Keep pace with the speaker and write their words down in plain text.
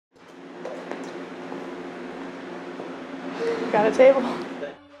Got a table.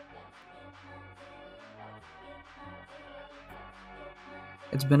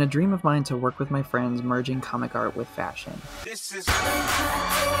 It's been a dream of mine to work with my friends merging comic art with fashion.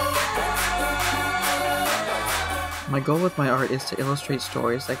 My goal with my art is to illustrate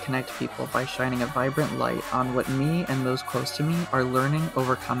stories that connect people by shining a vibrant light on what me and those close to me are learning,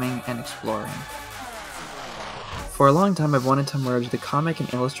 overcoming, and exploring. For a long time I've wanted to merge the comic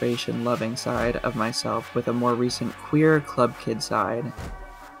and illustration loving side of myself with a more recent queer club kid side.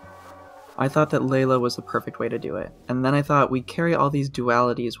 I thought that LEYLO was the perfect way to do it, and then I thought we'd carry all these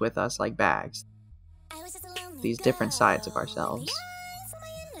dualities with us like bags, these different sides of ourselves.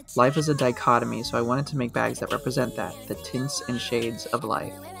 Life is a dichotomy, so I wanted to make bags that represent that, the tints and shades of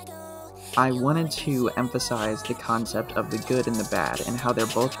life. I wanted to emphasize the concept of the good and the bad, and how they're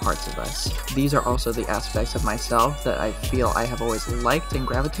both parts of us. These are also the aspects of myself that I feel I have always liked and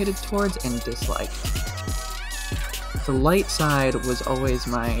gravitated towards and disliked. The light side was always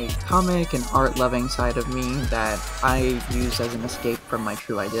my comic and art-loving side of me that I used as an escape from my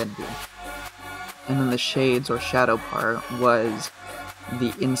true identity. And then the shades or shadow part was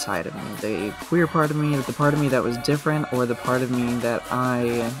the inside of me, the queer part of me, the part of me that was different, or the part of me that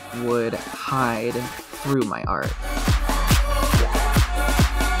I would hide through my art.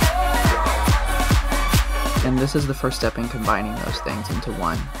 And this is the first step in combining those things into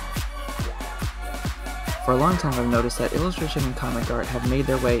one. For a long time I've noticed that illustration and comic art have made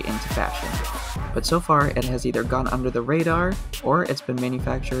their way into fashion, but so far it has either gone under the radar, or it's been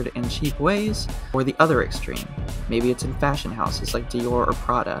manufactured in cheap ways, or the other extreme. Maybe it's in fashion houses like Dior or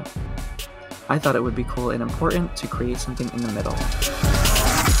Prada. I thought it would be cool and important to create something in the middle.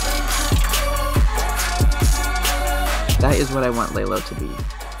 That is what I want LEYLO to be.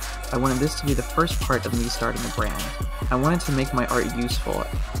 I wanted this to be the first part of me starting a brand. I wanted to make my art useful.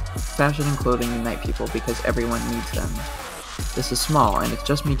 Fashion and clothing unite people because everyone needs them. This is small and it's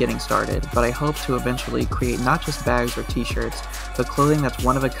just me getting started, but I hope to eventually create not just bags or t-shirts, but clothing that's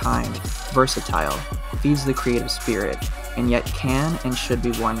one of a kind, versatile, feeds the creative spirit, and yet can and should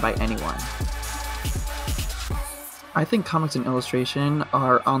be worn by anyone. I think comics and illustration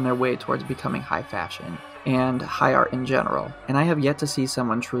are on their way towards becoming high fashion, and high art in general, and I have yet to see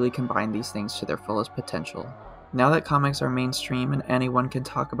someone truly combine these things to their fullest potential. Now that comics are mainstream and anyone can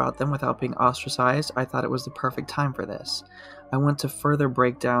talk about them without being ostracized, I thought it was the perfect time for this. I want to further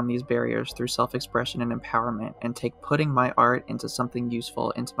break down these barriers through self-expression and empowerment, and take putting my art into something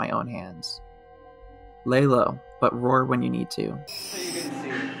useful into my own hands. LEYLO, but roar when you need to. So you can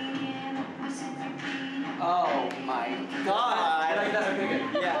see. Oh my god!